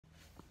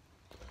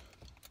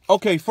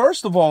okay,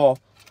 first of all,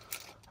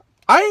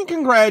 I ain't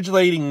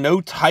congratulating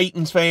no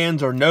Titans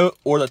fans or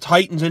the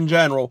Titans in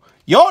general.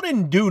 Y'all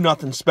didn't do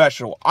nothing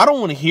special. I don't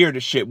want to hear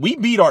this shit. We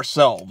beat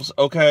ourselves,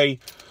 okay?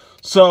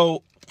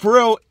 So, for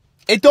real,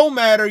 it don't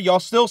matter. Y'all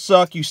still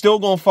suck. You still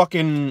gonna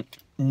fucking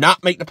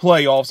not make the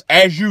playoffs,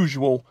 as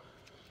usual.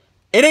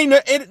 It ain't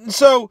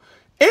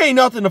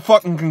nothing to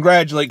fucking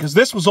congratulate, because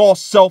this was all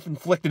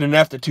self-inflicted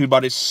ineptitude by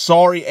this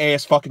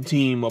sorry-ass fucking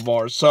team of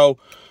ours. So,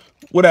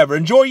 whatever.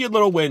 Enjoy your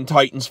little win,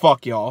 Titans.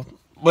 Fuck y'all.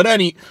 But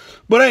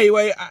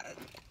anyway,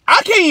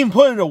 I can't even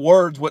put into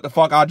words what the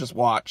fuck I just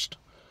watched.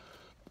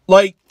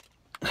 Like,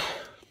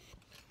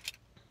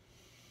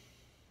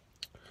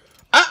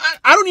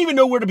 I don't even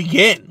know where to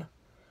begin.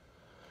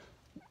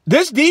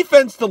 This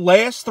defense the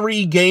last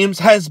 3 games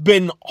has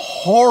been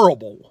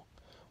horrible.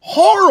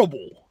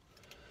 Horrible.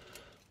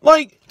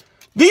 Like,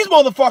 these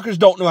motherfuckers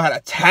don't know how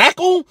to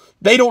tackle.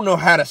 They don't know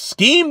how to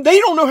scheme. They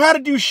don't know how to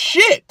do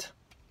shit.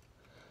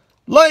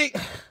 Like,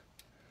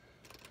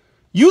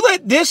 you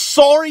let this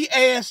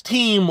sorry-ass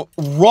team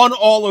run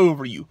all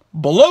over you.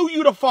 Blow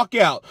you the fuck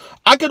out.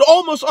 I could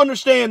almost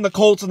understand the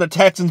Colts and the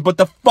Texans, but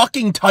the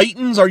fucking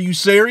Titans, are you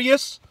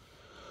serious?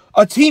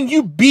 A team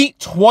you beat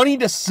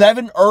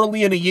 20-7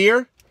 early in the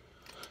year?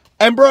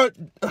 And, bro,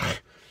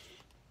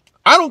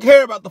 I don't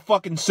care about the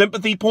fucking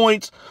sympathy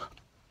points.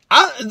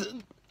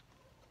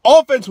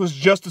 Offense was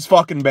just as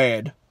fucking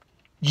bad.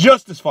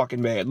 Just as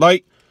fucking bad.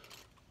 Like,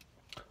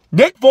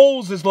 Nick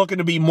Foles is looking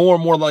to be more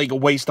and more like a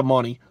waste of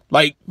money.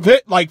 Like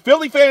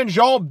Philly fans,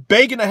 y'all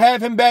begging to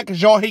have him back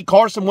because y'all hate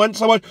Carson Wentz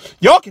so much.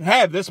 Y'all can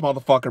have this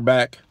motherfucker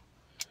back.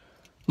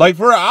 Like,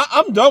 for real,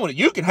 I'm done with it.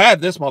 You can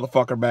have this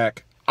motherfucker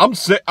back. I'm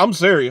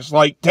serious.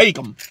 Like, take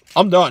him.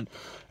 I'm done.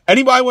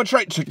 Anybody want to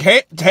trade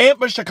to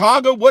Tampa,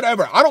 Chicago,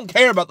 whatever. I don't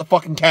care about the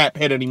fucking cap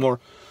hit anymore.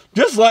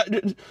 Just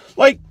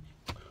like,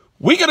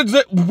 we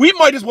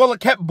might as well have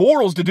kept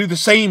Bortles to do the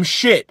same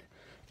shit.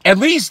 At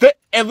least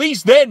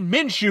then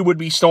Minshew would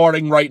be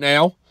starting right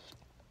now.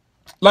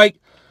 Like,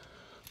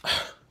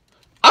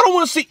 I don't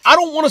want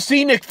to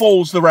see Nick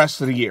Foles the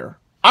rest of the year.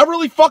 I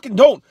really fucking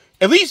don't.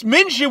 At least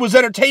Minshew was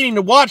entertaining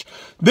to watch.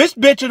 This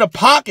bitch in a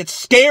pocket,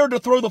 scared to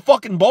throw the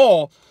fucking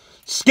ball,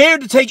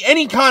 scared to take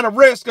any kind of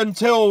risk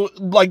until,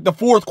 like, the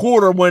 4th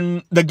quarter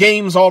when the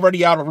game's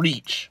already out of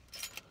reach.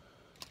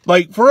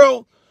 Like, for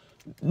real,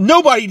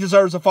 nobody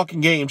deserves a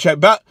fucking game check.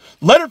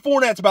 Leonard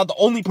Fournette's about the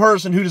only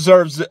person who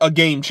deserves a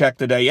game check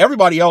today.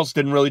 Everybody else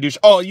didn't really do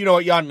oh, you know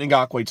what, Yannick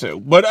Ngakoue too.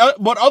 But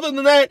other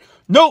than that,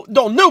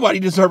 nobody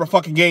deserve a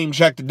fucking game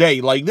check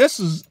today. Like, this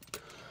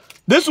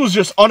was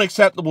just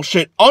unacceptable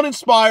shit.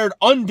 Uninspired,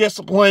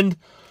 undisciplined,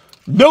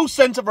 no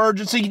sense of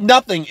urgency,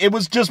 nothing. It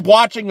was just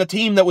watching a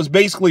team that was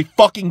basically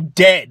fucking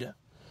dead.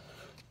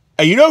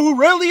 And you know who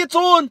really it's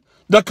on?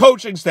 The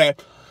coaching staff.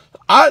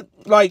 I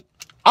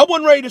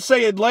wasn't ready to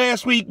say it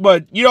last week,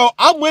 but, you know,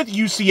 I'm with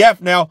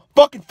UCF now.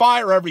 Fucking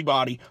fire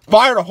everybody.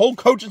 Fire the whole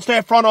coaching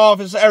staff, front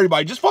office,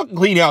 everybody. Just fucking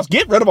clean house.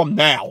 Get rid of them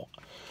now.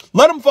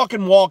 Let them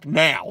fucking walk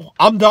now.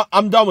 I'm done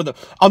with them.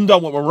 I'm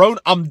done with Marone.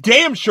 I'm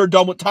damn sure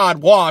done with Todd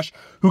Wash,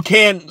 who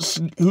can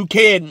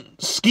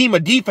scheme a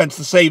defense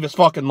to save his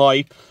fucking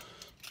life.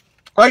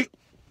 Right?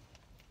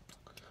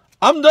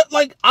 I'm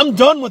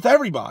done with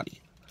everybody.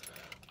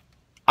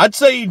 I'd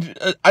say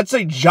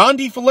John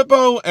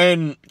DeFilippo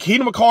and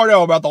Keenan McCardell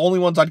are about the only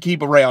ones I'd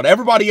keep around.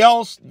 Everybody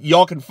else,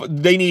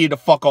 they needed to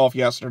fuck off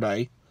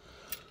yesterday.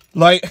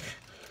 Like,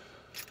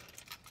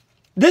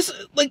 this,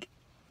 like,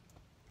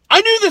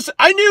 I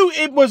knew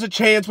it was a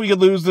chance we could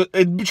lose.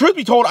 Truth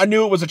be told, I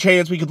knew it was a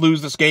chance we could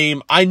lose this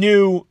game. I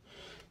knew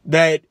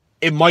that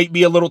it might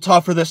be a little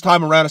tougher this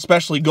time around,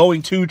 especially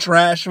going to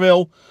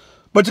Trashville.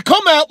 But to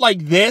come out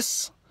like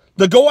this,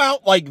 to go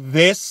out like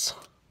this,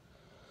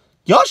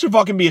 y'all should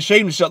fucking be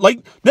ashamed of shit.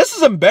 Like, this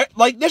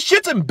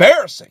shit's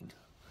embarrassing.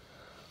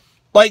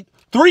 Like,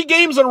 3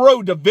 games in a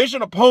row,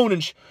 division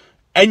opponents,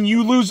 and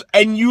you lose,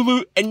 and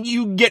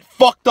you get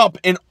fucked up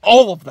in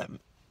all of them.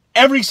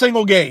 Every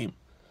single game.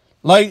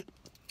 Like,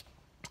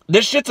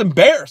 this shit's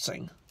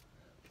embarrassing.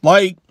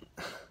 Like,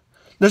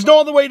 there's no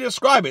other way to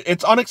describe it.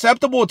 It's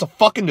unacceptable. It's a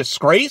fucking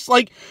disgrace.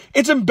 Like,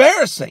 it's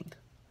embarrassing.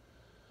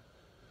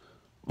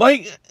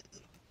 Like,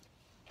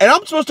 and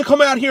I'm supposed to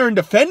come out here and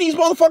defend these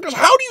motherfuckers?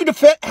 How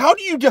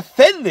do you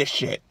defend this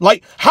shit?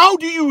 Like, how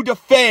do you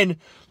defend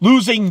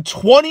losing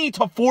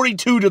 20-42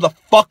 to the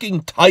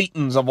fucking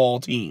Titans of all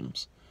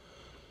teams?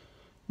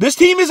 This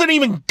team isn't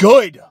even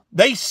good.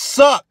 They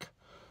suck.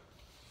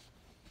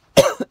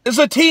 It's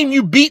a team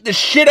you beat the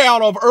shit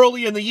out of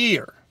early in the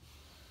year.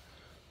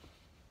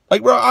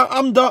 Like, bro,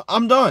 I'm done.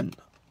 I'm done.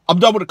 I'm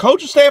done with the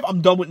coaching staff.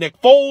 I'm done with Nick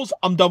Foles.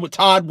 I'm done with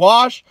Todd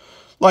Wash.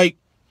 Like,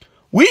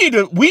 we need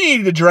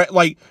to draft.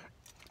 Like,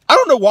 I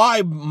don't know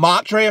why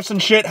mock drafts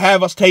and shit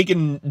have us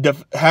taking a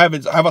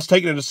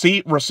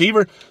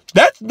receiver.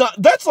 That's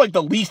like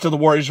the least of the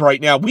worries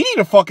right now. We need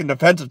a fucking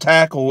defensive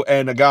tackle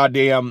and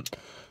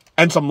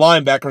and some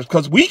linebackers,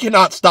 because we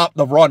cannot stop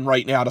the run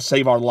right now to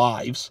save our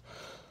lives.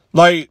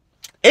 Like,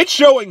 it's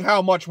showing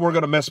how much we're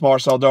gonna miss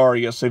Marcel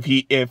Darius if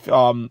we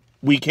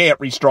can't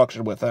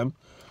restructure with him.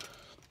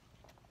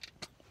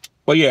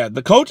 But yeah,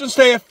 the coaching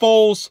staff,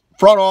 Foles,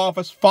 front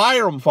office,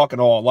 fire them fucking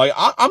all. Like,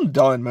 I'm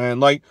done, man.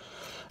 Like,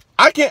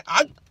 I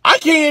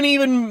can't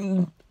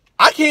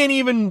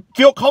even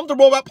feel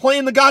comfortable about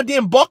playing the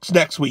goddamn Bucks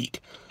next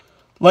week.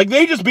 Like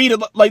they just beat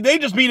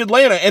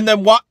Atlanta, and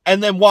then watch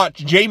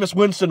Jameis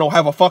Winston will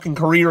have a fucking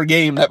career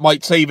game that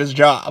might save his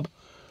job.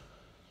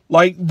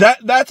 Like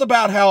that's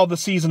about how the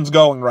season's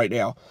going right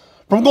now.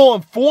 From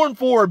going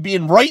 4-4,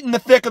 being right in the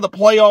thick of the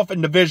playoff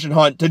and division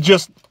hunt, to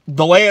just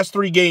the last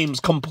 3 games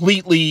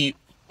completely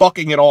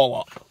fucking it all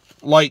up.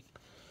 Like,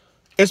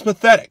 it's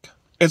pathetic.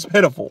 It's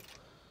pitiful.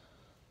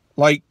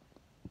 Like,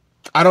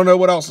 I don't know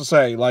what else to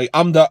say. Like,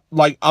 I'm done.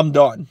 I'm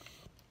done.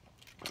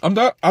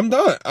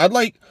 I'd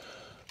like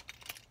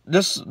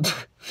just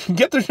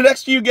get through the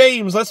next few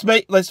games. Let's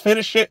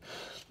finish it.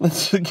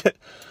 Let's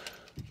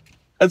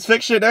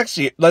fix shit next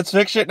year. Let's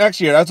fix shit next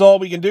year. That's all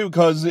we can do,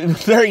 because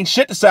there ain't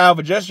shit to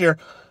salvage this year.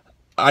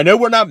 I know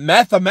we're not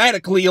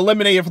mathematically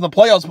eliminated from the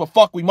playoffs, but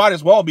fuck, we might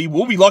as well be.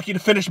 We'll be lucky to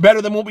finish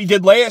better than what we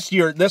did last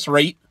year at this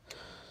rate.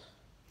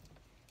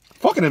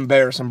 Fucking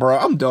embarrassing, bro.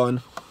 I'm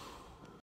done.